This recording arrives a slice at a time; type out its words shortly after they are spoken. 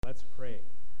Let's pray.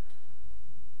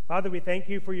 Father, we thank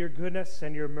you for your goodness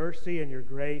and your mercy and your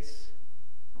grace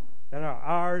that are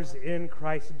ours in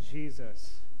Christ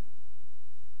Jesus.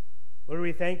 Lord,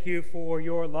 we thank you for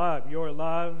your love. Your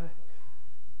love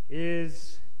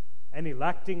is an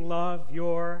electing love.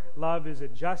 Your love is a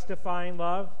justifying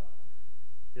love.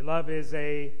 Your love is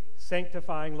a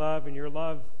sanctifying love, and your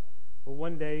love will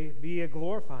one day be a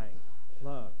glorifying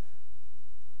love.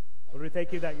 Lord, we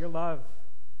thank you that your love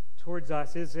towards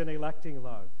us is an electing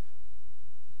love,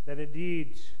 that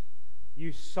indeed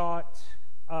you sought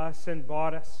us and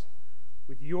bought us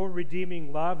with your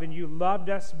redeeming love, and you loved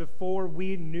us before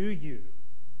we knew you,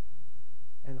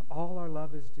 and all our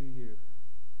love is due you.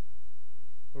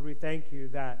 Lord, we thank you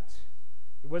that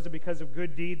it wasn't because of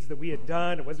good deeds that we had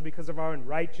done, it wasn't because of our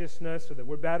unrighteousness or that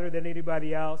we're better than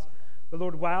anybody else, but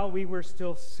Lord, while we were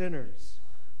still sinners,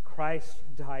 Christ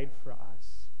died for us.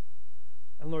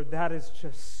 And Lord, that is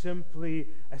just simply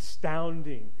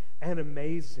astounding and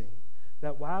amazing,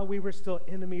 that while we were still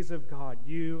enemies of God,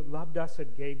 you loved us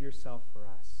and gave yourself for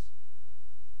us.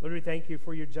 Lord, we thank you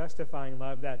for your justifying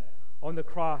love, that on the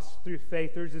cross, through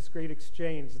faith, there's this great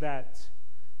exchange that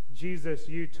Jesus,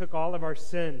 you took all of our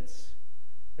sins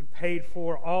and paid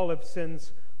for all of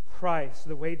sin's price.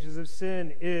 The wages of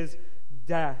sin is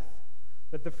death,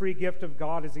 but the free gift of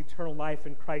God is eternal life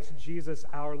in Christ Jesus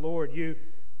our Lord. You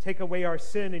take away our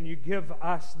sin and you give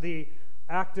us the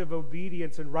active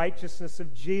obedience and righteousness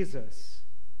of Jesus.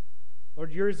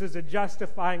 Lord, yours is a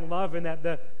justifying love, in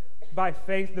that by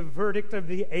faith the verdict of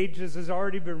the ages has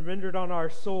already been rendered on our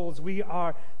souls. We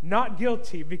are not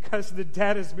guilty because the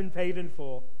debt has been paid in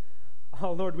full.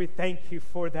 Oh, Lord, we thank you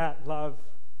for that love.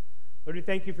 Lord, we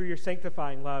thank you for your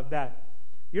sanctifying love, that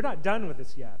you're not done with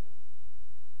us yet.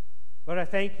 Lord, I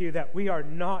thank you that we are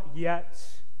not yet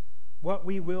what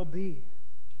we will be.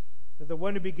 That the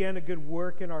one who began a good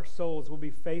work in our souls will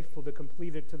be faithful to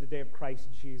complete it to the day of Christ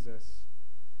Jesus.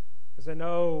 Because I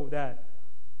know that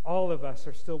all of us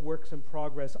are still works in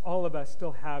progress. All of us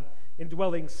still have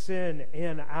indwelling sin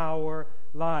in our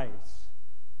lives.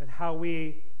 And how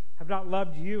we have not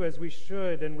loved you as we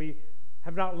should, and we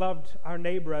have not loved our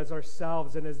neighbor as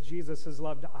ourselves and as Jesus has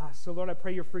loved us. So Lord, I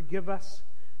pray you forgive us.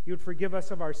 You would forgive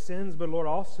us of our sins, but Lord,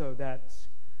 also that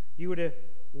you would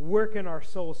work in our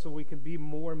souls so we can be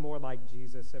more and more like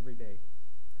Jesus every day.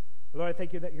 Lord, I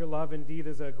thank you that your love indeed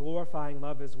is a glorifying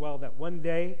love as well, that one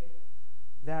day,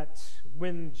 that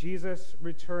when Jesus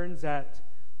returns at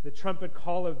the trumpet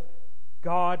call of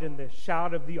God and the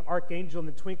shout of the archangel and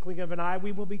the twinkling of an eye,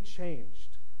 we will be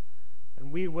changed,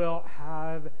 and we will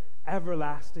have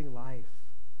everlasting life,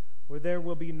 where there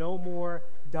will be no more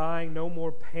dying, no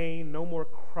more pain, no more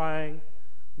crying,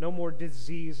 no more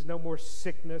disease, no more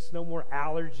sickness, no more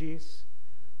allergies,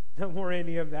 no more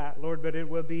any of that, Lord, but it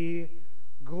will be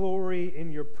glory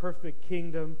in your perfect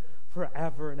kingdom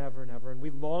forever and ever and ever. And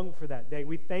we long for that day.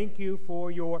 We thank you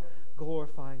for your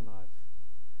glorifying love.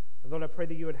 And Lord, I pray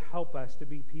that you would help us to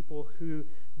be people who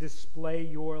display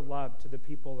your love to the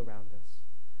people around us.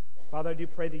 Father, I do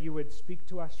pray that you would speak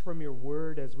to us from your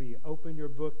word as we open your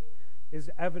book is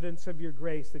evidence of your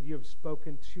grace that you have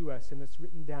spoken to us, and it's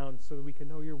written down so that we can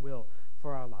know your will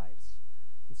for our lives.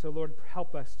 And so, Lord,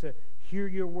 help us to hear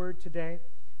your word today,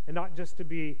 and not just to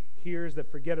be hearers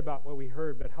that forget about what we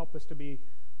heard, but help us to be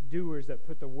doers that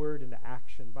put the word into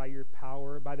action by your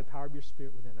power, by the power of your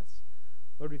Spirit within us.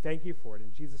 Lord, we thank you for it.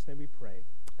 In Jesus' name we pray.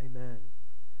 Amen.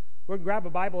 We're going to grab a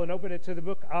Bible and open it to the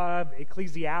book of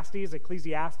Ecclesiastes,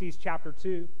 Ecclesiastes chapter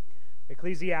 2.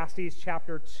 Ecclesiastes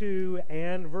chapter 2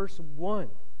 and verse 1.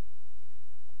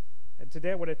 And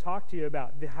today I want to talk to you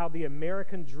about how the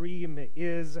American dream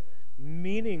is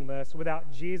meaningless without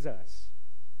Jesus.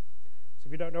 So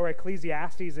if you don't know where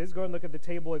Ecclesiastes is, go and look at the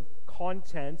table of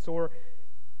contents, or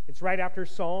it's right after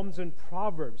Psalms and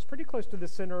Proverbs, pretty close to the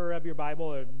center of your Bible,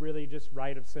 or really just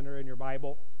right of center in your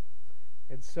Bible.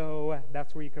 And so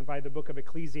that's where you can find the book of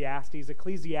Ecclesiastes,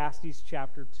 Ecclesiastes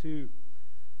chapter 2.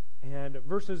 And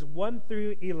verses 1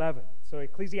 through 11. So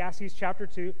Ecclesiastes chapter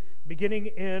 2, beginning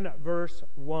in verse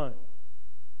 1.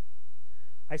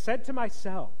 I said to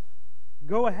myself,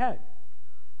 go ahead,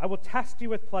 I will test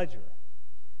you with pleasure.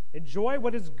 Enjoy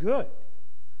what is good.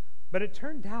 But it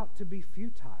turned out to be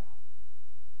futile.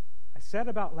 I said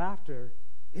about laughter,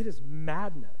 it is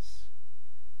madness.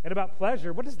 And about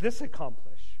pleasure, what does this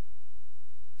accomplish?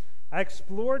 I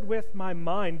explored with my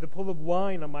mind the pool of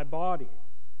wine on my body,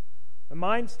 the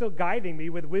mind still guiding me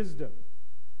with wisdom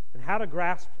and how to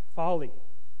grasp folly,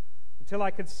 until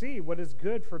I could see what is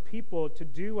good for people to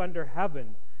do under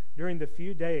heaven during the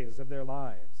few days of their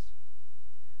lives.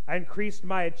 I increased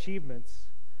my achievements.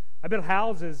 I built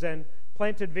houses and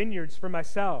planted vineyards for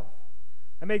myself.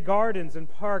 I made gardens and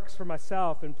parks for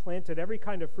myself and planted every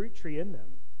kind of fruit tree in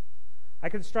them. I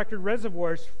constructed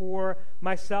reservoirs for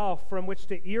myself from which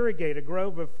to irrigate a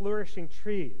grove of flourishing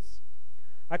trees.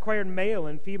 I acquired male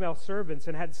and female servants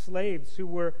and had slaves who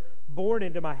were born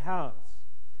into my house.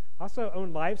 I also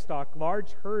owned livestock,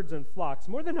 large herds and flocks,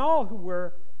 more than all who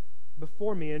were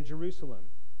before me in Jerusalem.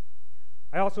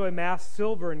 I also amassed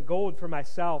silver and gold for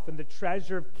myself and the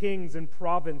treasure of kings and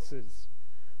provinces.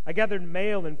 I gathered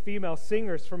male and female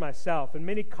singers for myself and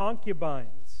many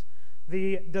concubines,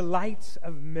 the delights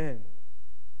of men.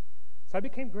 So I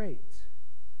became great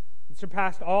and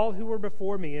surpassed all who were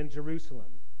before me in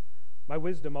Jerusalem. My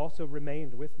wisdom also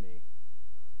remained with me.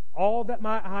 All that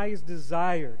my eyes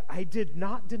desired, I did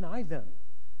not deny them.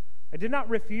 I did not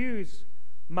refuse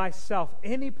myself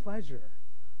any pleasure,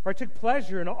 for I took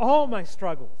pleasure in all my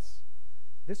struggles.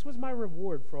 This was my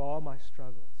reward for all my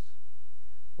struggles.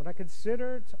 When I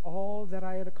considered all that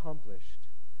I had accomplished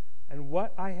and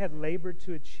what I had labored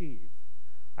to achieve,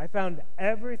 I found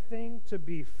everything to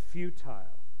be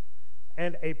futile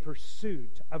and a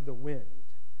pursuit of the wind.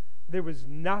 There was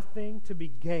nothing to be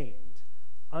gained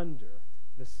under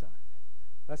the sun.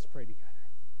 Let's pray together.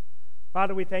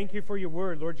 Father, we thank you for your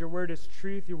word. Lord, your word is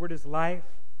truth. Your word is life.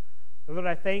 And Lord,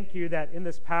 I thank you that in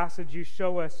this passage you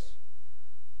show us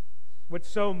what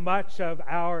so much of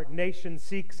our nation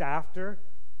seeks after,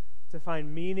 to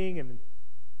find meaning and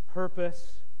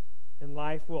purpose in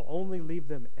life will only leave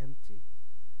them empty.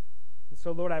 And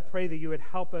so, Lord, I pray that you would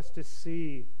help us to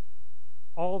see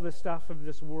all the stuff of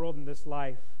this world and this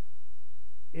life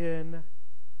in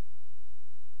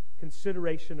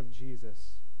consideration of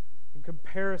Jesus, in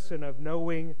comparison of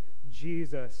knowing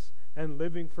Jesus and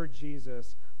living for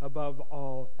Jesus above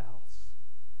all else.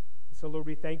 And so, Lord,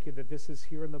 we thank you that this is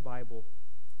here in the Bible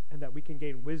and that we can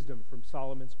gain wisdom from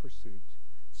Solomon's pursuit.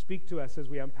 Speak to us as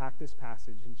we unpack this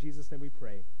passage. In Jesus' name we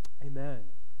pray. Amen.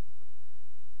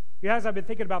 As I've been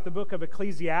thinking about the book of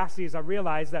Ecclesiastes, I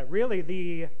realized that really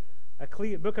the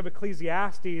book of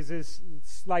Ecclesiastes is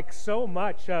like so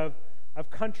much of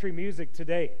country music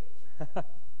today.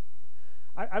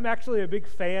 I'm actually a big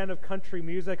fan of country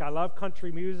music. I love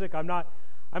country music. I'm not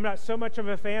so much of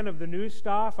a fan of the new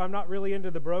stuff. I'm not really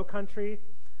into the bro country.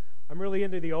 I'm really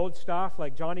into the old stuff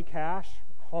like Johnny Cash.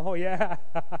 Oh, yeah.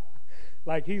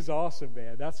 Like, he's awesome,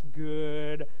 man. That's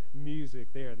good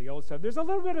music there, the old stuff. There's a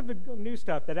little bit of the new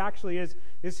stuff that actually is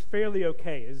fairly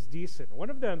okay, is decent. One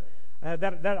of them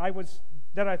that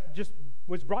I just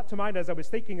was brought to mind as I was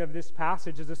thinking of this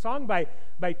passage is a song by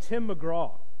Tim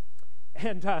McGraw.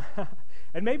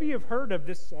 And maybe you've heard of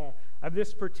this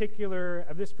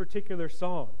particular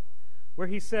song, where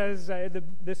he says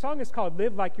the song is called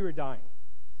 "Live Like You Were Dying."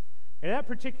 In that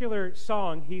particular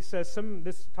song, he says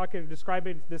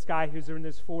describing this guy who's in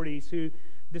his 40s who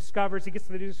discovers, he gets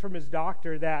the news from his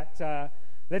doctor that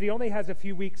he only has a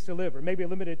few weeks to live, or maybe a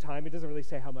limited time. It doesn't really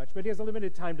say how much, but he has a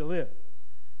limited time to live.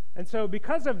 And so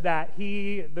because of that,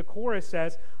 the chorus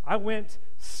says, I went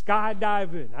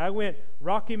skydiving, I went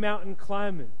Rocky Mountain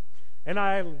climbing, and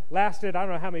I lasted, I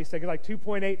don't know how many seconds, like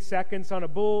 2.8 seconds on a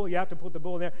bull. You have to put the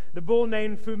bull in there. The bull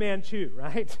named Fu Manchu,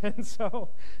 right? And so,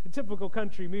 typical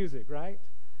country music, right?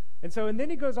 And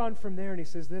then he goes on from there and he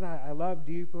says, then I loved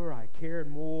deeper, I cared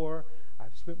more,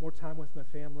 I've spent more time with my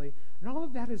family. And all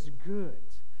of that is good.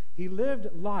 He lived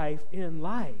life in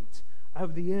light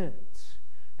of the end.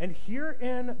 And here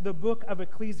in the book of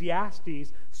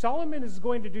Ecclesiastes, Solomon is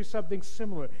going to do something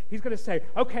similar. He's going to say,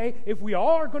 okay, if we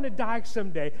all are going to die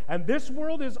someday, and this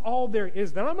world is all there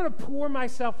is, then I'm going to pour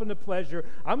myself into pleasure.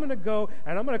 I'm going to go,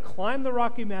 and I'm going to climb the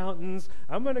Rocky Mountains.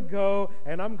 I'm going to go,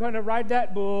 and I'm going to ride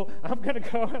that bull. I'm going to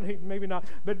go, maybe not,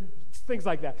 but things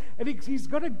like that. And he's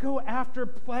going to go after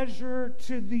pleasure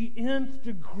to the nth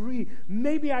degree.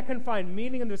 Maybe I can find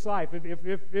meaning in this life.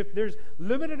 If there's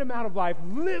limited amount of life,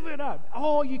 live it up.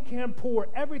 All you can, pour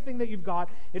everything that you've got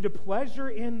into pleasure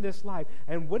in this life.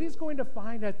 And what he's going to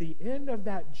find at the end of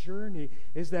that journey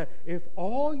is that if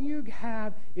all you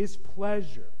have is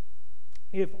pleasure,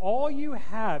 if all you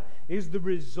have is the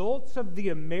results of the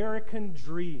American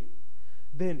dream,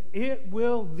 then it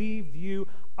will leave you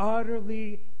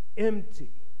utterly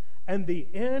empty. And the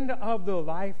end of the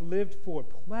life lived for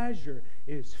pleasure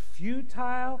is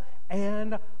futile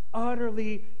and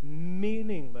utterly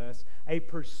meaningless, a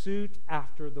pursuit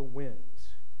after the wind.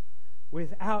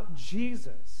 Without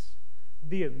Jesus,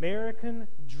 the American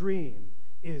dream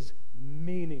is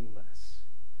meaningless.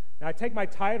 Now, I take my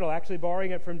title, actually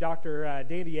borrowing it from Dr.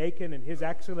 Danny Akin and his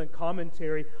excellent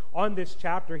commentary on this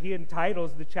chapter. He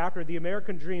entitles the chapter, "The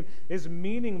American Dream is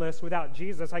Meaningless Without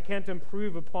Jesus." I can't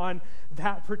improve upon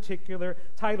that particular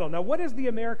title. Now, what is the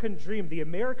American dream? The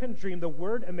American dream, the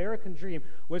word American dream,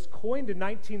 was coined in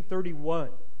 1931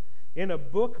 in a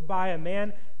book by a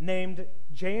man named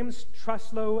James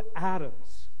Truslow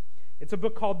Adams. It's a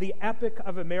book called The Epic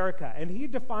of America, and he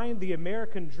defined the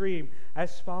American dream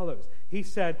as follows. He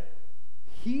said,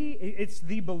 it's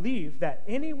the belief that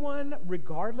anyone,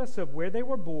 regardless of where they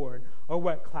were born or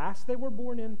what class they were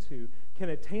born into, can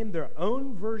attain their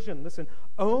own version,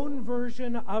 own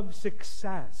version of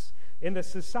success in a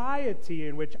society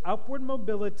in which upward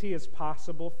mobility is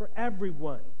possible for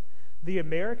everyone. The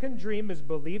American dream is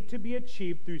believed to be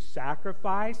achieved through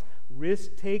sacrifice,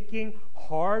 risk-taking,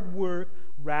 hard work,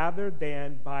 rather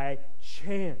than by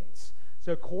chance.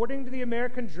 So according to the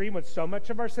American dream, what so much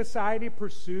of our society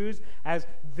pursues as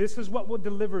this is what will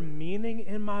deliver meaning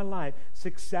in my life,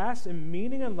 success and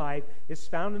meaning in life is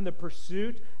found in the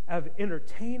pursuit of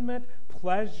entertainment,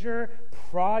 pleasure,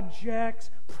 projects,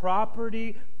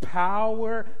 property,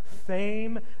 power,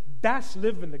 fame. That's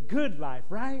living the good life,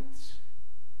 right?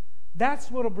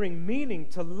 That's what will bring meaning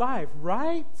to life,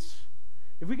 right?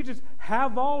 If we could just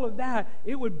have all of that,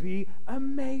 it would be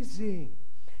amazing.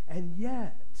 And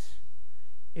yet,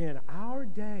 in our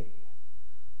day,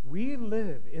 we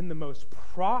live in the most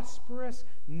prosperous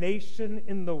nation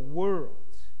in the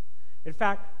world. In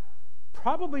fact,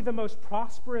 probably the most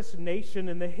prosperous nation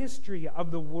in the history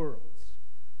of the world.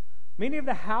 Many of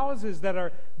the houses that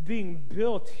are being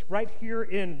built right here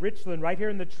in Richland, right here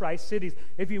in the Tri-Cities,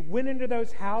 if you went into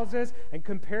those houses and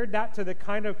compared that to the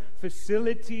kind of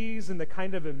facilities and the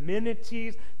kind of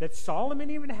amenities that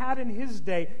Solomon even had in his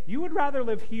day, you would rather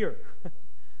live here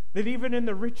than even in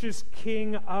the richest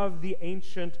king of the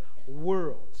ancient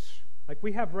world. Like,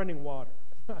 we have running water.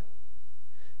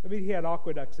 I mean, he had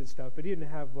aqueducts and stuff, but he didn't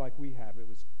have like we have. It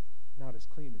was not as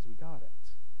clean as we got it.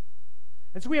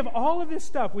 And so we have all of this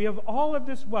stuff, we have all of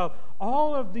this wealth,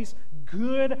 all of this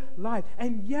good life,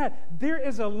 and yet there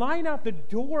is a line out the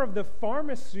door of the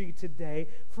pharmacy today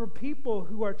for people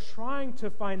who are trying to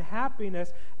find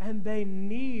happiness, and they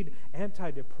need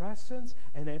antidepressants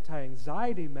and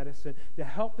anti-anxiety medicine to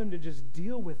help them to just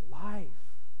deal with life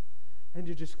and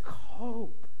to just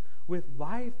cope with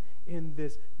life in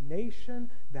this nation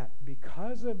that,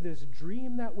 because of this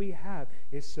dream that we have,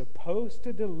 is supposed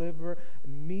to deliver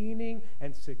meaning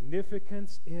and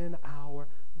significance in our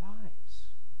lives.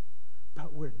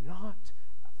 But we're not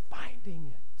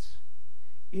finding it.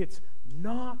 It's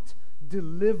not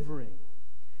delivering.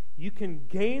 You can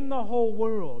gain the whole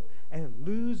world and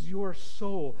lose your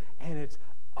soul, and it's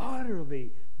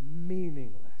utterly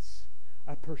meaningless.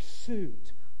 A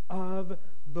pursuit of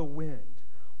the wind.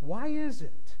 Why is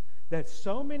it that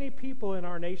so many people in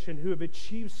our nation who have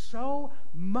achieved so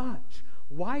much,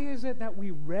 why is it that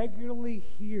we regularly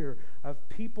hear of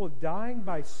people dying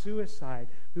by suicide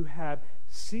who have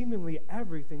seemingly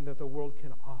everything that the world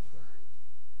can offer?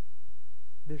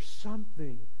 There's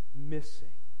something missing.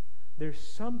 There's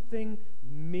something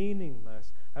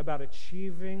meaningless about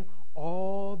achieving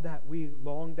all that we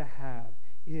long to have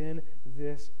in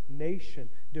this nation,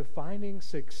 defining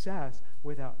success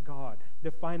without God,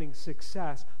 defining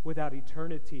success without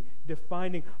eternity,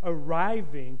 defining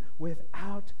arriving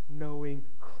without knowing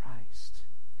Christ.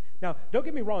 Now, don't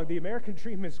get me wrong, the American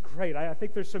dream is great. I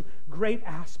think there's some great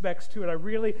aspects to it. I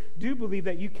really do believe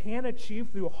that you can achieve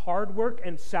through hard work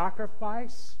and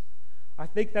sacrifice. I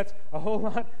think that's a whole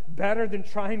lot better than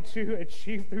trying to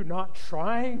achieve through not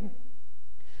trying.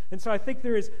 And so I think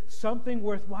there is something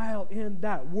worthwhile in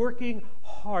that, working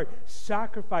hard,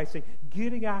 sacrificing,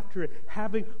 getting after it,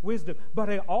 having wisdom. But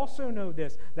I also know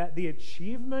this, that the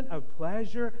achievement of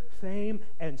pleasure, fame,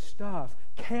 and stuff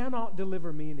cannot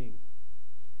deliver meaning.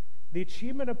 The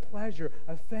achievement of pleasure,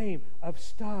 of fame, of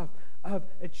stuff, of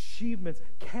achievements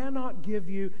cannot give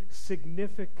you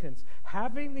significance.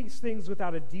 Having these things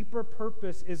without a deeper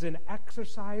purpose is an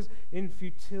exercise in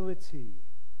futility.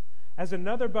 As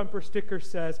another bumper sticker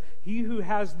says, he who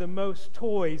has the most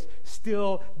toys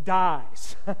still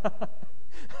dies.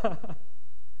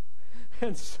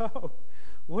 And so,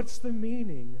 what's the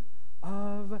meaning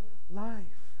of life?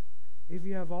 If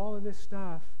you have all of this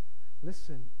stuff,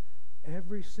 listen,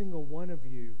 every single one of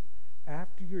you,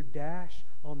 after your dash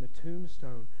on the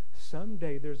tombstone,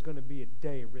 someday there's going to be a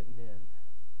day written in.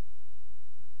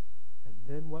 And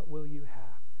then what will you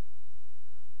have?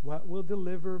 What will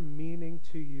deliver meaning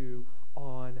to you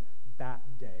on that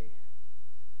day?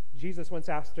 Jesus once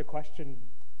asked a question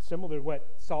similar to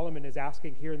what Solomon is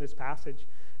asking here in this passage.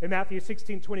 In Matthew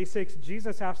 16:26,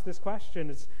 Jesus asked this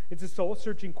question. It's a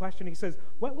soul-searching question. He says,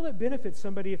 what will it benefit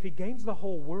somebody if he gains the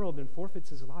whole world and forfeits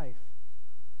his life?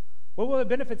 What will it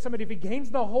benefit somebody if he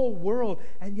gains the whole world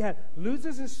and yet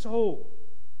loses his soul?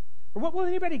 Or what will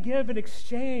anybody give in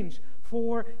exchange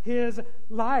for his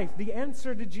life? The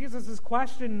answer to Jesus'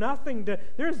 question, nothing.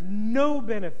 There's no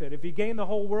benefit if you gain the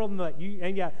whole world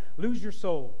and yet lose your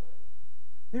soul.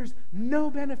 There's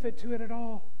no benefit to it at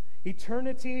all.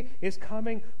 Eternity is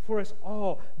coming for us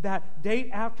all. That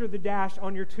date after the dash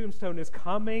on your tombstone is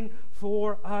coming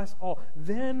for us all.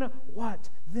 Then what?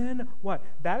 Then what?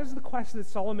 That is the question that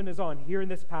Solomon is on here in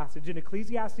this passage. In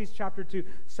Ecclesiastes chapter 2,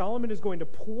 Solomon is going to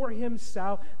pour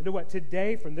himself into what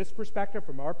today, from this perspective,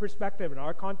 from our perspective, in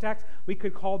our context, we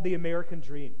could call the American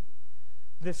dream.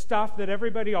 The stuff that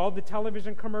everybody, all the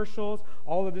television commercials,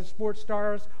 all of the sports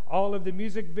stars, all of the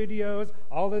music videos,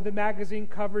 all of the magazine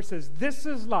covers says, this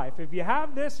is life. If you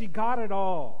have this, you got it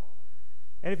all.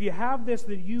 And if you have this,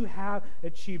 then you have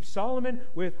achieved. Solomon,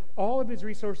 with all of his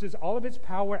resources, all of his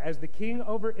power as the king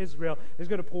over Israel, is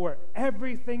going to pour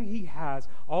everything he has,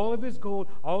 all of his gold,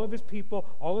 all of his people,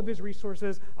 all of his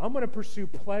resources. I'm going to pursue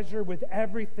pleasure with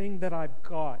everything that I've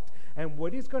got. And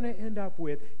what he's going to end up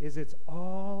with is it's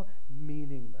all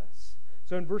meaningless.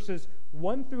 So in verses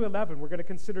 1 through 11, we're going to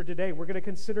consider today, we're going to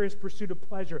consider his pursuit of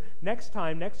pleasure. Next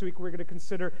week, we're going to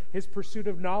consider his pursuit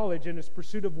of knowledge and his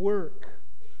pursuit of work.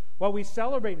 While we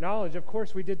celebrate knowledge, of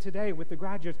course we did today with the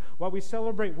graduates, while we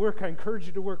celebrate work, I encourage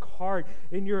you to work hard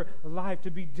in your life, to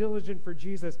be diligent for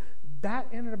Jesus. That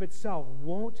in and of itself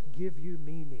won't give you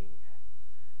meaning.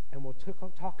 And we'll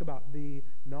talk about the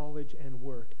knowledge and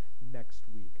work next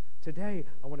week. Today,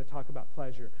 I want to talk about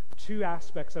pleasure. Two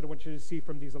aspects that I want you to see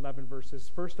from these 11 verses.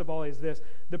 First of all is this: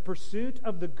 the pursuit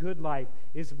of the good life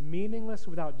is meaningless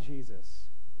without Jesus.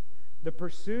 The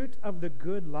pursuit of the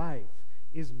good life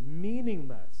is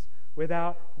meaningless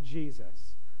without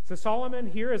Jesus. So Solomon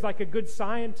here is like a good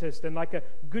scientist, and like a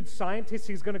good scientist,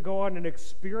 he's going to go on an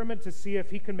experiment to see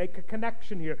if he can make a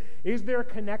connection here. Is there a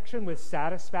connection with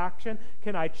satisfaction?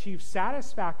 Can I achieve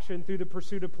satisfaction through the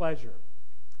pursuit of pleasure?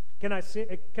 Can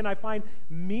I find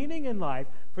meaning in life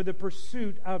for the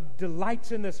pursuit of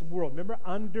delights in this world? Remember,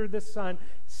 under the sun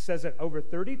says it over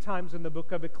 30 times in the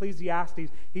book of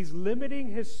Ecclesiastes. He's limiting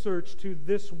his search to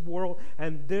this world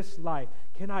and this life.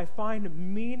 Can I find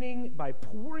meaning by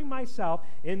pouring myself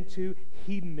into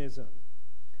hedonism?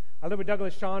 I love what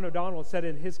Douglas Sean O'Donnell said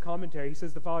in his commentary. He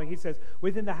says the following. He says,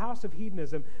 within the house of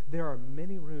hedonism, there are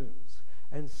many rooms,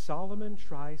 and Solomon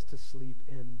tries to sleep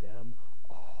in them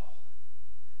all.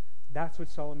 That's what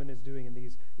Solomon is doing in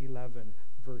these 11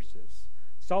 verses.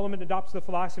 Solomon adopts the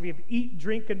philosophy of eat,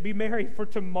 drink, and be merry, for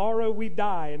tomorrow we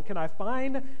die. And can I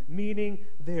find meaning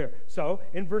there? So,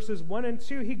 in verses 1 and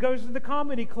 2, he goes to the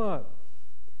comedy club.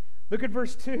 Look at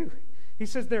verse 2. He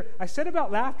says there, I said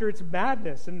about laughter, it's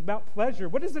madness, and about pleasure,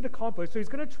 what does it accomplish? So he's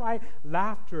going to try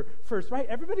laughter first, right?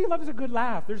 Everybody loves a good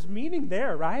laugh. There's meaning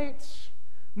there, right?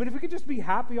 I mean, if we could just be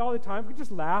happy all the time, if we could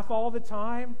just laugh all the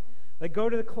time, like go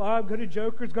to the club, go to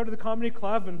Joker's, go to the comedy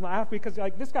club and laugh, because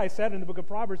like this guy said in the book of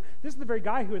Proverbs, this is the very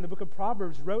guy who in the book of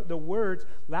Proverbs wrote the words,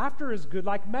 laughter is good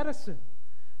like medicine.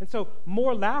 And so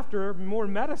more laughter, more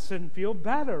medicine feel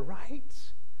better, right?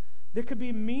 There could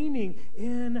be meaning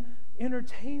in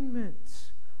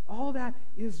entertainment. All that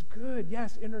is good.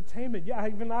 Yes, entertainment. Yeah,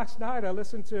 even last night I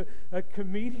listened to a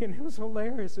comedian. It was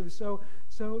hilarious. It was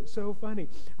so funny.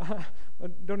 I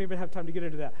don't even have time to get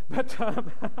into that. But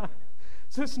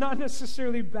so it's not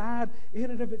necessarily bad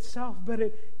in and of itself, but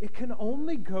it can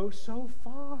only go so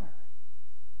far.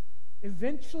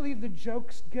 Eventually the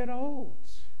jokes get old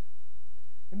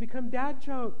and become dad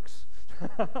jokes.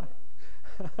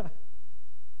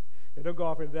 Don't go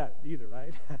off into that either,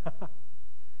 right?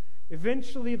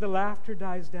 Eventually the laughter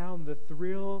dies down, the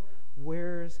thrill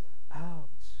wears out.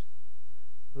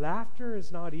 Laughter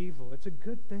is not evil. It's a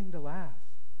good thing to laugh.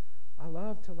 I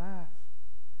love to laugh.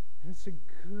 And it's a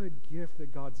good gift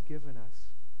that God's given us.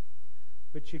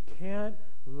 But you can't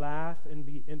laugh and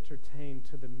be entertained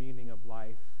to the meaning of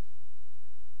life.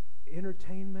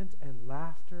 Entertainment and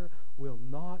laughter will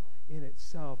not in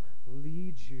itself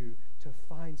lead you to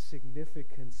find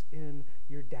significance in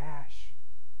your dash,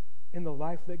 in the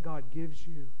life that God gives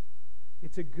you.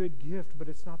 It's a good gift, but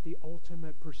it's not the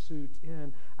ultimate pursuit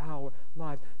in our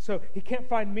lives. So he can't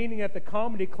find meaning at the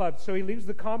comedy club, so he leaves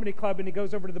the comedy club and he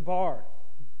goes over to the bar.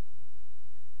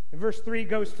 In verse 3, he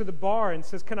goes to the bar and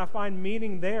says, can I find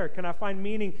meaning there? Can I find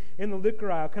meaning in the liquor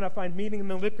aisle? Can I find meaning in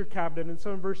the liquor cabinet? And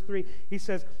so in verse 3, he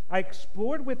says, I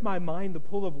explored with my mind the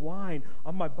pool of wine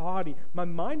on my body, my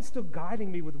mind still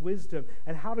guiding me with wisdom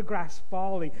and how to grasp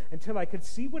folly, until I could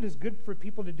see what is good for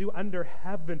people to do under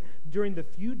heaven during the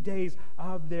few days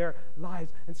of their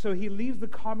lives. And so he leaves the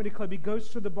comedy club. He goes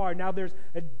to the bar. Now there's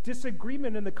a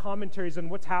disagreement in the commentaries on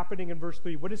what's happening in verse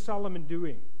 3. What is Solomon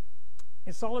doing?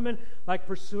 Is Solomon like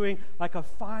pursuing like a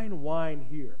fine wine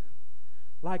here?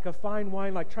 Like a fine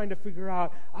wine, like trying to figure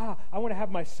out, I want to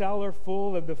have my cellar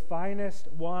full of the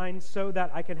finest wine so that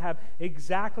I can have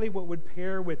exactly what would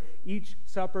pair with each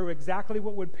supper, exactly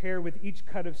what would pair with each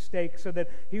cut of steak, so that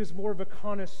he was more of a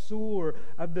connoisseur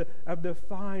of the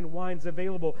fine wines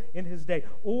available in his day.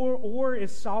 Or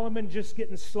is Solomon just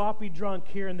getting sloppy drunk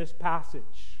here in this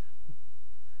passage?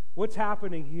 What's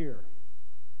happening here?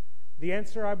 The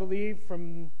answer, I believe,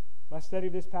 from my study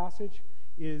of this passage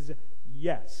is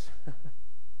yes.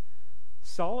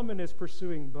 Solomon is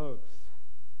pursuing both.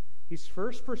 He's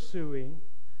first pursuing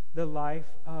the life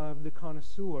of the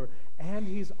connoisseur, and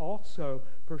he's also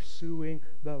pursuing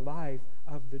the life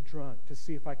of the drunk to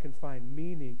see if I can find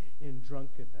meaning in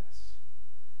drunkenness.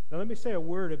 Now, let me say a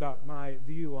word about my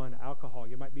view on alcohol.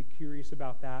 You might be curious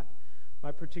about that.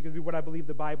 Particularly what I believe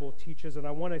the Bible teaches, and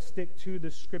I want to stick to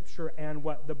the Scripture and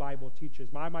what the Bible teaches.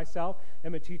 I myself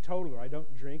am a teetotaler. I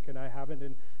don't drink, and I haven't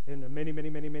in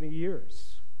many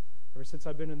years, ever since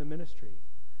I've been in the ministry.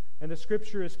 And the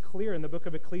Scripture is clear in the book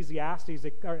of Ecclesiastes,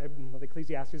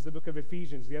 the book of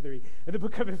Ephesians, in the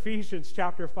book of Ephesians,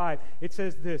 chapter 5, it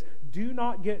says this: do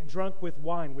not get drunk with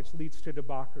wine, which leads to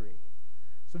debauchery.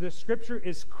 So the Scripture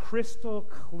is crystal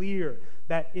clear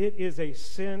that it is a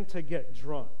sin to get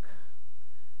drunk.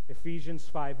 Ephesians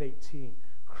 5:18,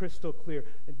 crystal clear.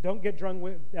 And don't get drunk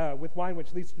with wine,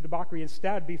 which leads to debauchery.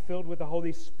 Instead, be filled with the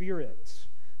Holy Spirit.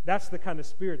 That's the kind of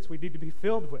spirits we need to be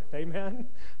filled with. Amen?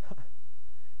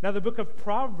 Now, the book of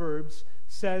Proverbs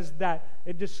says that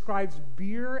it describes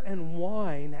beer and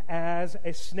wine as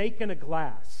a snake in a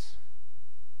glass.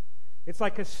 It's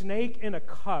like a snake in a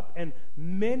cup, and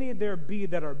many there be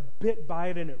that are bit by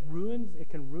it, and it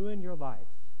can ruin your life.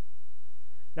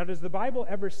 Now, does the Bible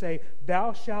ever say,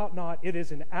 thou shalt not, it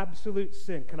is an absolute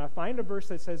sin? Can I find a verse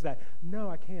that says that? No,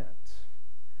 I can't.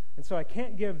 And so I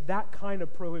can't give that kind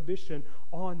of prohibition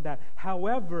on that.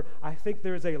 However, I think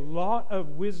there's a lot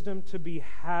of wisdom to be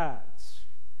had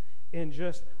in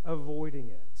just avoiding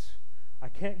it. I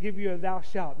can't give you a thou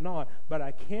shalt not, but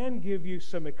I can give you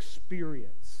some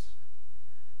experience.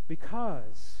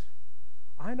 Because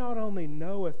I not only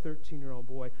know a 13-year-old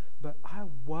boy, but I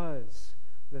was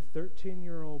the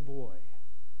 13-year-old boy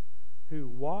who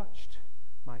watched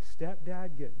my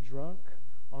stepdad get drunk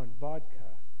on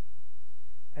vodka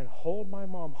and hold my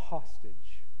mom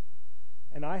hostage.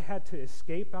 And I had to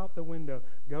escape out the window,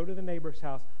 go to the neighbor's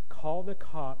house, call the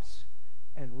cops,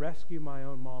 and rescue my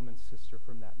own mom and sister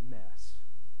from that mess.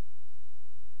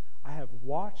 I have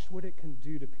watched what it can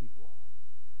do to people.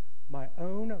 My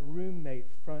own roommate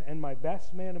and my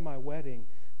best man at my wedding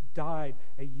died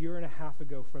a year and a half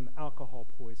ago from alcohol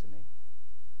poisoning.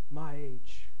 My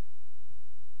age.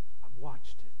 I've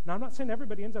watched it. Now, I'm not saying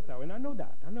everybody ends up that way, and I know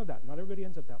that. Not everybody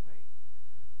ends up that way.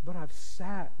 But I've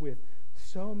sat with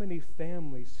so many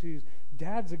families whose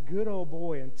dad's a good old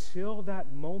boy until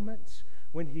that moment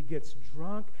when he gets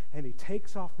drunk and he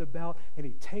takes off the belt and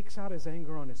he takes out his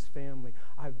anger on his family.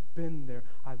 I've been there.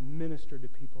 I've ministered to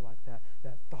people like that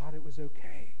thought it was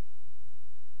okay.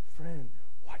 Friend,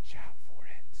 watch out for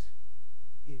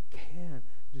it. It can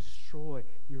destroy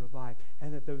your life.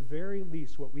 And at the very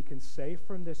least, what we can say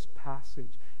from this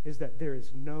passage is that there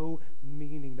is no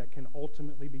meaning that can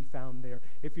ultimately be found there.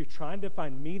 If you're trying to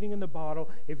find meaning in the bottle,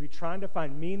 if you're trying to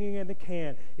find meaning in the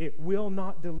can, it will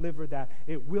not deliver that.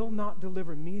 It will not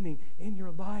deliver meaning in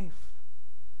your life.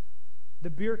 The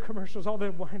beer commercials, all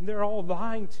the wine, they're all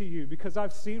lying to you because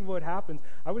I've seen what happens.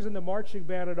 I was in the marching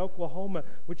band at Oklahoma,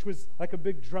 which was like a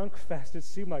big drunk fest. It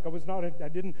seemed like I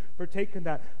didn't partake in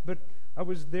that, but I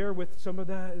was there with some of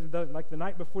the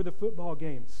night before the football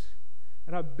games.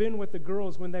 And I've been with the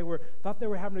girls when thought they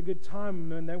were having a good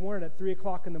time, and they weren't at 3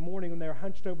 o'clock in the morning when they were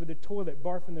hunched over the toilet,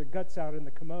 barfing their guts out in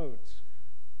the commodes.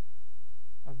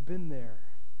 I've been there.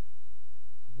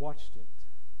 I've watched it.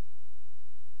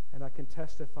 And I can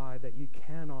testify that you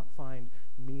cannot find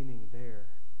meaning there.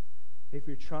 If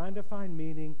you're trying to find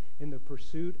meaning in the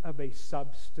pursuit of a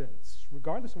substance,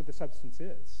 regardless of what the substance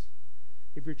is,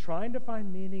 if you're trying to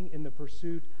find meaning in the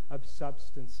pursuit of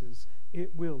substances,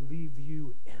 it will leave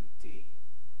you empty.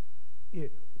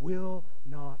 It will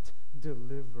not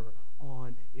deliver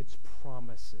on its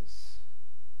promises.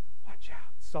 Watch out.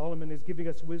 Solomon is giving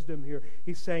us wisdom here.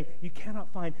 He's saying you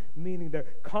cannot find meaning there.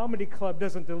 Comedy club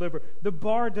doesn't deliver. The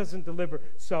bar doesn't deliver.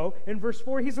 So in verse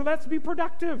 4, he said, let's be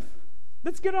productive.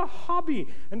 Let's get a hobby.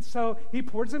 And so he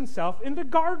pours himself into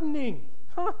gardening.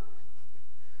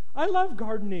 I love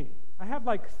gardening. I have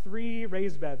like 3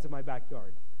 raised beds in my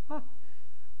backyard.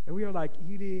 And we are like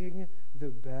eating the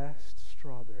best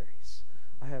strawberries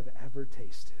I have ever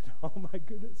tasted. Oh my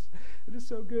goodness. It is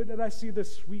so good. And I see the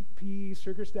sweet peas,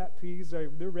 sugar snap peas, they're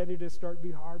ready to start to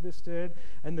be harvested.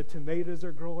 And the tomatoes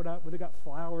are growing up, but they got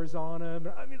flowers on them.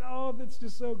 I mean, oh, that's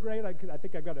just so great. I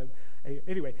think I got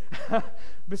anyway,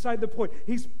 beside the point.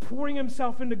 He's pouring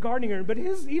himself into gardening, but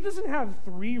he doesn't have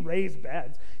 3 raised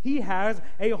beds. He has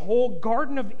a whole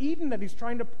Garden of Eden that he's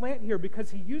trying to plant here,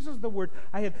 because he uses the word,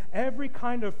 I have every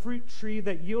kind of fruit tree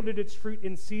that yielded its fruit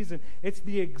in season. It's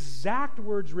the exact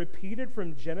words repeated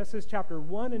from Genesis chapter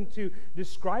 1 and 2,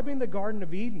 describing the Garden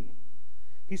of Eden.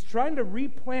 He's trying to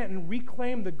replant and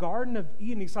reclaim the Garden of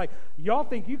Eden. He's like, y'all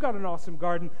think you got an awesome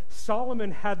garden.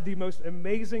 Solomon had the most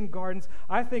amazing gardens.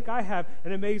 I think I have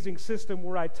an amazing system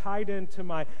where I tied into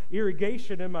my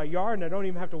irrigation in my yard and I don't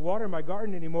even have to water my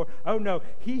garden anymore. Oh no,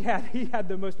 he had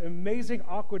the most amazing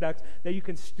aqueducts that you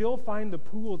can still find the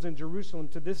pools in Jerusalem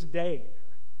to this day.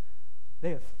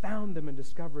 They have found them and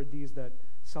discovered these that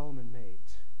Solomon made.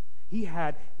 He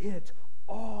had it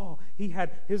all. He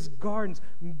had his gardens,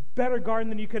 better garden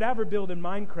than you could ever build in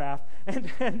Minecraft,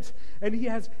 and he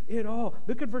has it all.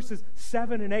 Look at verses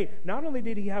 7 and 8. Not only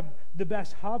did he have the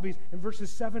best hobbies, in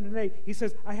verses 7 and 8, he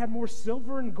says, I had more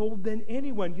silver and gold than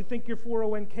anyone. You think your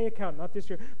 401k account, not this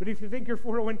year, but if you think your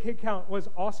 401k account was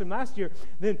awesome last year,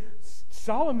 then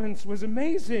Solomon's was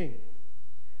amazing.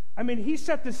 I mean, he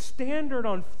set the standard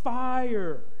on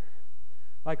fire.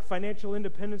 Like financial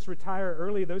independence, retire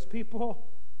early, those people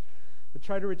that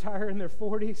try to retire in their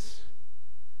 40s.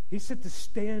 He set the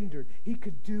standard. He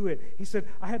could do it. He said,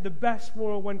 I had the best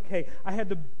 401k. I had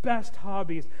the best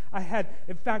hobbies.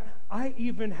 In fact, I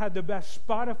even had the best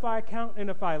Spotify account, and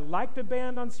if I liked a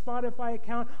band on Spotify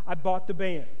account, I bought the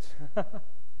band.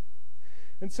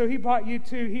 And so he bought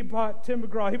U2, he bought Tim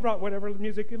McGraw, he bought whatever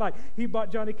music you like. He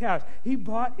bought Johnny Cash. He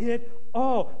bought it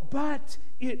all, but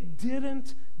it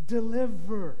didn't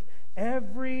deliver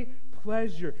every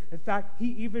pleasure. In fact, he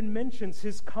even mentions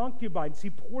his concubines. He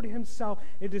poured himself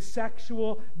into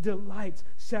sexual delights,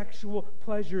 sexual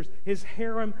pleasures. His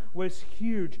harem was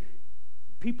huge.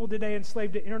 People today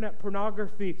enslaved to internet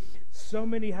pornography, so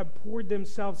many have poured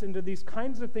themselves into these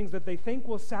kinds of things that they think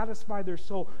will satisfy their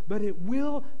soul, but it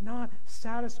will not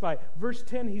satisfy. Verse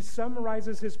 10, he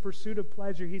summarizes his pursuit of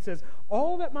pleasure. He says,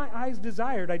 all that my eyes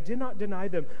desired, I did not deny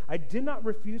them. I did not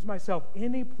refuse myself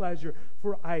any pleasure,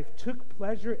 for I took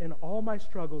pleasure in all my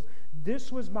struggles.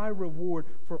 This was my reward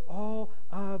for all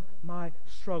of my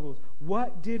struggles.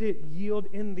 What did it yield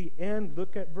in the end?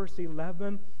 Look at verse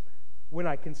 11. When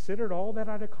I considered all that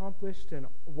I'd accomplished and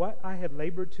what I had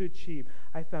labored to achieve,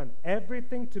 I found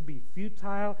everything to be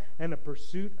futile and a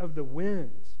pursuit of the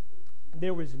winds.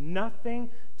 There was nothing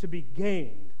to be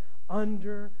gained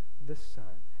under the sun.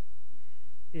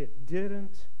 It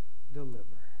didn't deliver.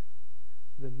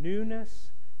 The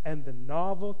newness and the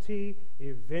novelty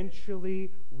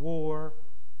eventually wore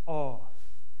off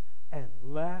and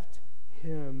left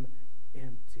him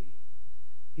empty.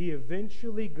 He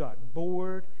eventually got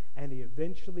bored, and he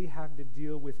eventually had to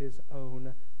deal with his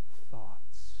own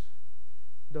thoughts.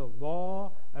 The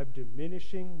law of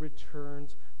diminishing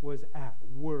returns was at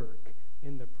work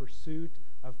in the pursuit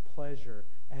of pleasure,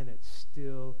 and it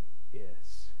still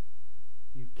is.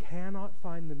 You cannot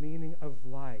find the meaning of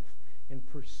life in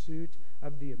pursuit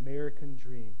of the American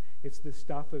dream. It's the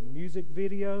stuff of music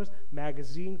videos,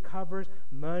 magazine covers,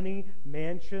 money,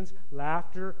 mansions,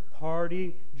 laughter,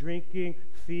 party, drinking,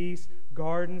 feasts,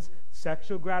 gardens,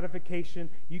 sexual gratification.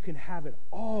 You can have it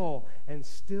all and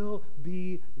still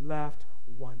be left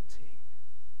wanting.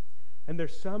 And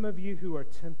there's some of you who are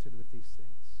tempted with these things.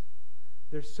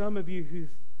 There's some of you who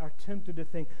are tempted to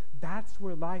think, that's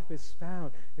where life is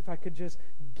found. If I could just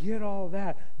get all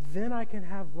that, then I can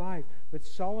have life. But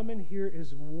Solomon here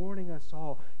is warning us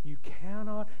all, you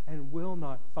cannot and will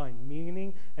not find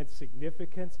meaning and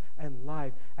significance and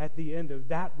life at the end of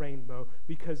that rainbow,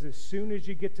 because as soon as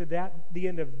you get to the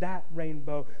end of that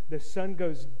rainbow, the sun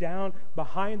goes down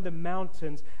behind the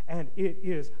mountains and it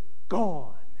is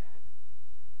gone.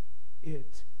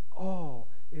 It all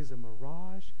is a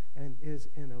mirage and is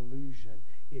an illusion.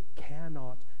 It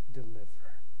cannot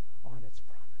deliver on its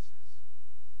promises.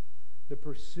 The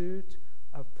pursuit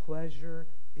of pleasure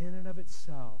in and of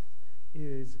itself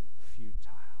is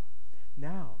futile.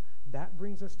 Now, that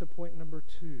brings us to point number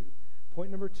 2.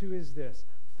 Point number 2 is this.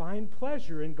 find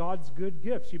pleasure in God's good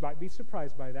gifts. You might be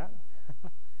surprised by that.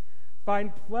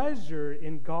 Find pleasure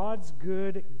in God's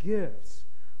good gifts,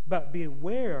 but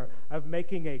beware of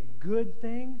making a good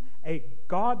thing a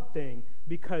God thing,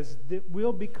 because it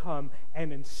will become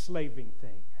an enslaving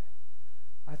thing.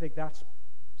 I think that's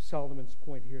Solomon's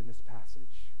point here in this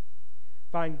passage.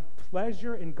 Find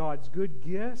pleasure in God's good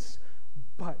gifts,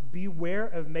 but beware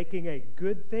of making a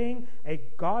good thing a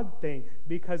God thing,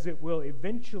 because it will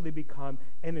eventually become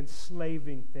an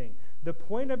enslaving thing. The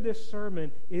point of this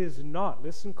sermon is not,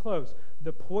 listen close,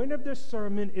 the point of this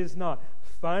sermon is not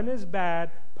fun is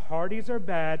bad, parties are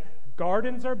bad,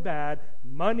 gardens are bad,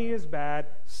 money is bad,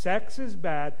 sex is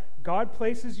bad. God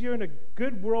places you in a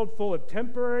good world full of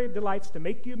temporary delights to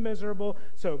make you miserable,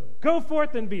 so go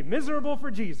forth and be miserable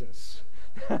for Jesus.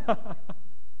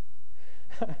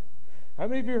 How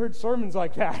many of you heard sermons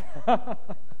like that?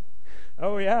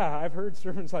 Oh yeah, I've heard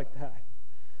sermons like that.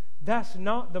 That's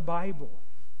not the Bible.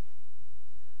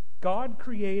 God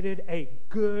created a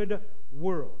good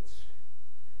world.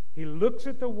 He looks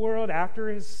at the world after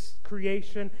his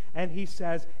creation and he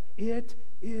says, it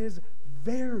is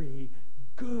very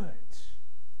good.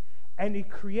 And he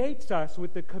creates us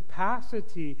with the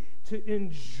capacity to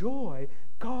enjoy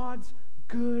God's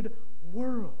good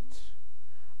world.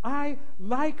 I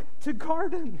like to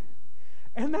garden,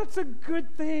 and that's a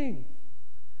good thing.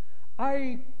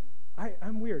 I'm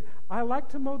weird. I like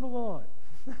to mow the lawn.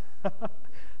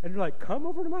 And you're like, come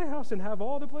over to my house and have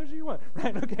all the pleasure you want.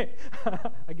 Right? Okay.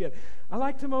 I get it. I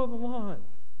like to mow the lawn.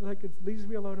 Like, it leaves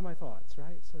me alone in my thoughts,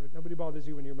 right? So nobody bothers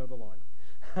you when you mow the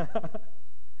lawn.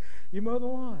 You mow the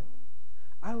lawn.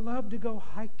 I love to go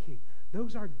hiking.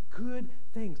 Those are good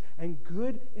things and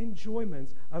good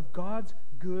enjoyments of God's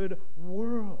good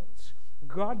world.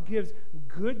 God gives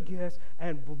good gifts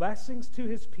and blessings to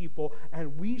his people,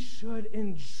 and we should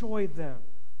enjoy them.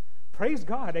 Praise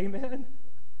God, amen?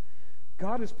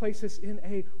 God has placed us in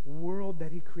a world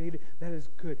that he created that is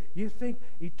good. You think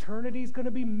eternity is going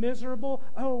to be miserable?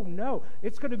 Oh, no.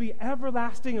 It's going to be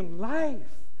everlasting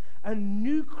life, a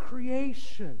new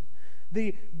creation.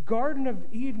 The Garden of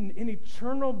Eden in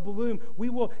eternal bloom. We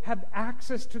will have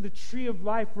access to the tree of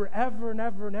life forever and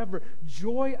ever and ever.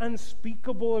 Joy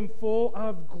unspeakable and full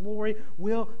of glory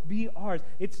will be ours.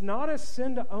 It's not a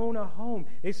sin to own a home.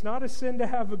 It's not a sin to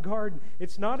have a garden.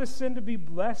 It's not a sin to be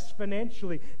blessed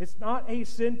financially. It's not a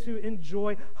sin to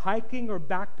enjoy hiking or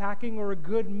backpacking or a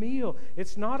good meal.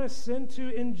 It's not a sin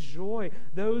to enjoy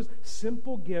those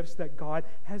simple gifts that God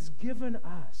has given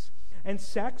us. And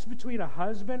sex between a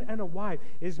husband and a wife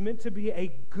is meant to be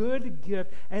a good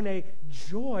gift and a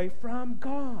joy from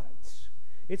God.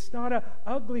 It's not an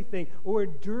ugly thing or a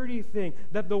dirty thing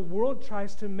that the world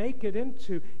tries to make it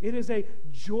into. It is a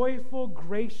joyful,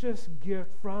 gracious gift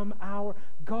from our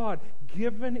God,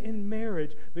 given in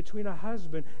marriage between a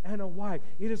husband and a wife.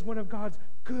 It is one of God's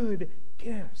good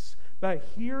gifts. But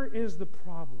here is the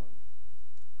problem.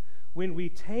 When we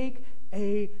take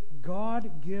a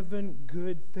God-given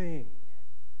good thing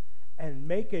and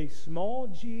make a small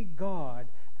g God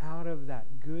out of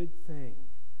that good thing,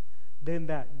 then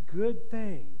that good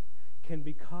thing can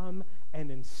become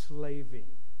an enslaving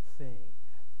thing.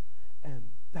 And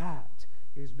that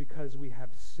is because we have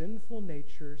sinful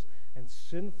natures and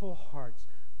sinful hearts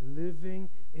living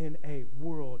in a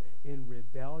world in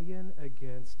rebellion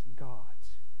against God.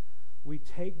 We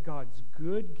take God's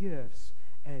good gifts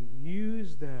and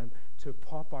use them to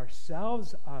pop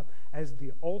ourselves up as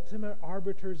the ultimate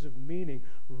arbiters of meaning,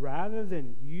 rather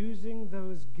than using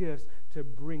those gifts to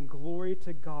bring glory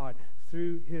to God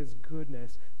through his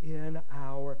goodness in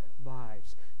our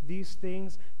lives. These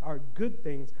things are good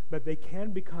things, but they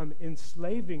can become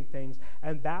enslaving things,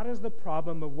 and that is the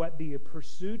problem of what the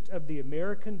pursuit of the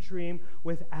American dream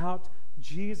without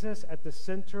Jesus at the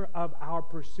center of our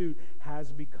pursuit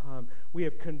has become. We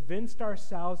have convinced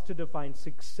ourselves to define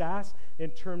success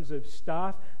in terms of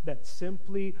stuff that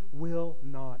simply will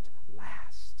not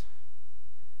last.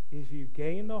 If you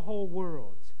gain the whole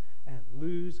world and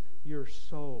lose your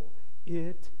soul,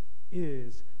 it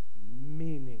is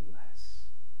meaningless.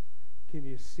 Can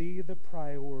you see the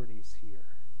priorities here?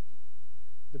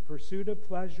 The pursuit of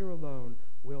pleasure alone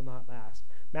will not last.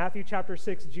 Matthew chapter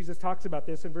 6, Jesus talks about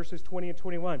this in verses 20 and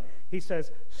 21. He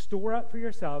says, store up for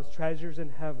yourselves treasures in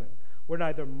heaven, where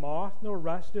neither moth nor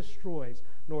rust destroys,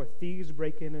 nor thieves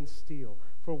break in and steal.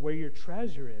 For where your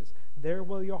treasure is, there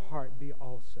will your heart be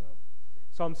also.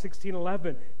 Psalm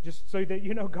 16:11, just so that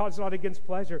you know God's not against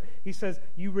pleasure. He says,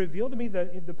 you reveal to me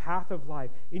the path of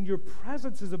life. In your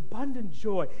presence is abundant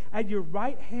joy. At your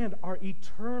right hand are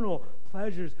eternal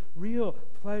pleasures, real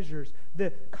pleasures.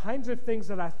 The kinds of things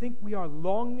that I think we are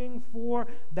longing for,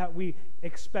 that we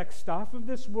expect stuff of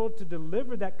this world to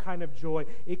deliver that kind of joy.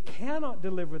 It cannot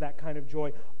deliver that kind of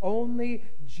joy. Only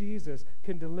Jesus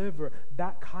can deliver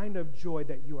that kind of joy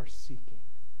that you are seeking.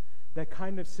 That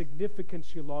kind of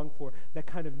significance you long for, that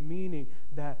kind of meaning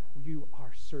that you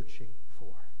are searching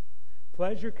for.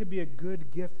 Pleasure could be a good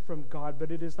gift from God,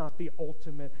 but it is not the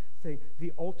ultimate thing.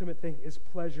 The ultimate thing is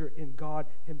pleasure in God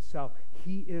himself.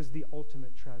 He is the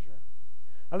ultimate treasure.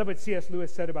 I love what C.S.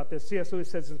 Lewis said about this. C.S. Lewis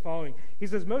says the following. He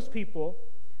says, most people,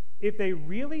 if they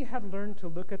really had learned to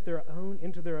look at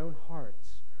into their own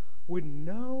hearts, would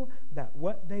know that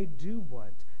what they do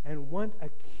want and want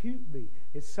acutely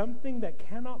is something that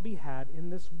cannot be had in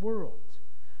this world.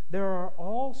 There are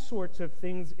all sorts of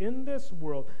things in this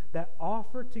world that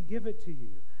offer to give it to you,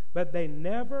 but they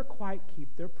never quite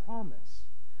keep their promise.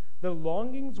 The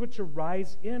longings which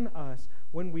arise in us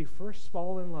when we first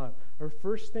fall in love, or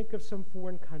first think of some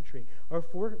foreign country, or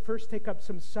first take up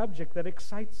some subject that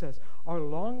excites us, are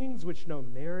longings which no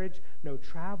marriage, no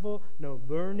travel, no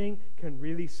learning can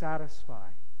really satisfy.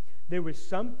 There was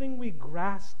something we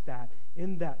grasped at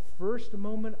in that first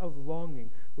moment of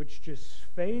longing, which just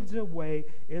fades away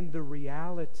in the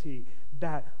reality.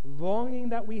 That longing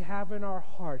that we have in our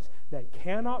hearts that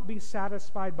cannot be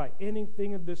satisfied by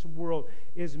anything in this world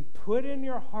is put in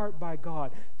your heart by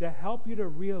God to help you to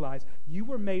realize you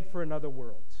were made for another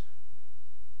world.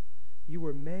 You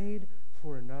were made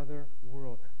for another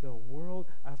world, the world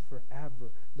of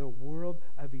forever, the world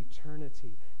of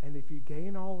eternity. And if you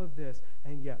gain all of this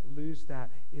and yet lose that,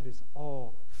 it is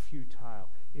all futile.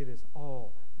 It is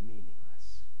all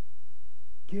meaningless.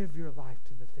 Give your life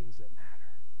to the things that matter.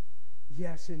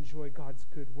 Yes, enjoy God's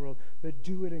good world, but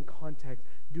do it in context.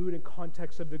 Do it in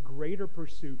context of the greater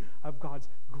pursuit of God's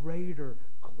greater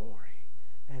glory.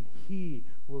 And He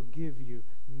will give you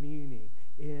meaning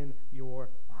in your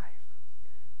life.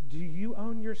 Do you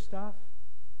own your stuff?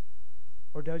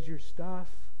 Or does your stuff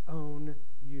own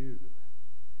you?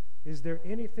 Is there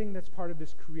anything that's part of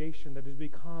this creation that has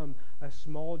become a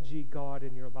small g God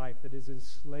in your life that is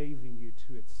enslaving you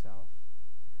to itself?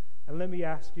 And let me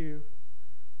ask you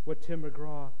what Tim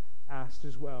McGraw asked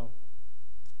as well.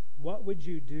 What would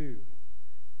you do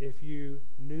if you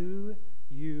knew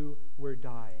you were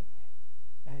dying?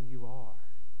 And you are.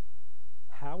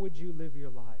 How would you live your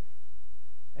life?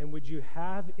 And would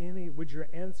your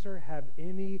answer have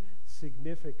any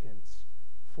significance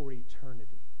for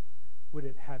eternity? Would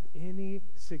it have any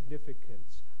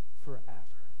significance forever?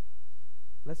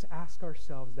 Let's ask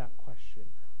ourselves that question.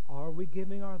 Are we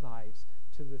giving our lives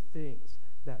to the things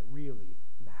that really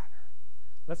matter?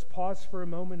 Let's pause for a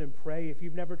moment and pray. If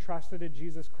you've never trusted in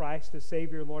Jesus Christ as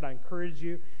Savior and Lord, I encourage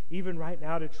you, even right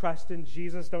now, to trust in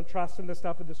Jesus. Don't trust in the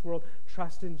stuff of this world.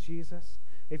 Trust in Jesus.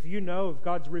 If you know, if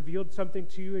God's revealed something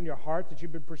to you in your heart that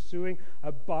you've been pursuing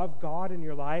above God in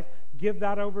your life, give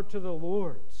that over to the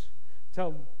Lord.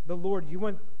 Tell the Lord, you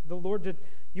want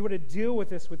to deal with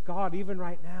this with God even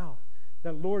right now.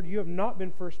 That, Lord, you have not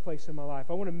been first place in my life.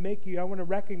 I want to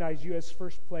recognize you as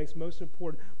first place, most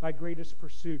important, my greatest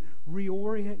pursuit.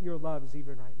 Reorient your loves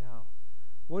even right now.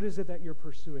 What is it that you're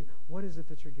pursuing? What is it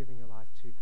that you're giving your life to?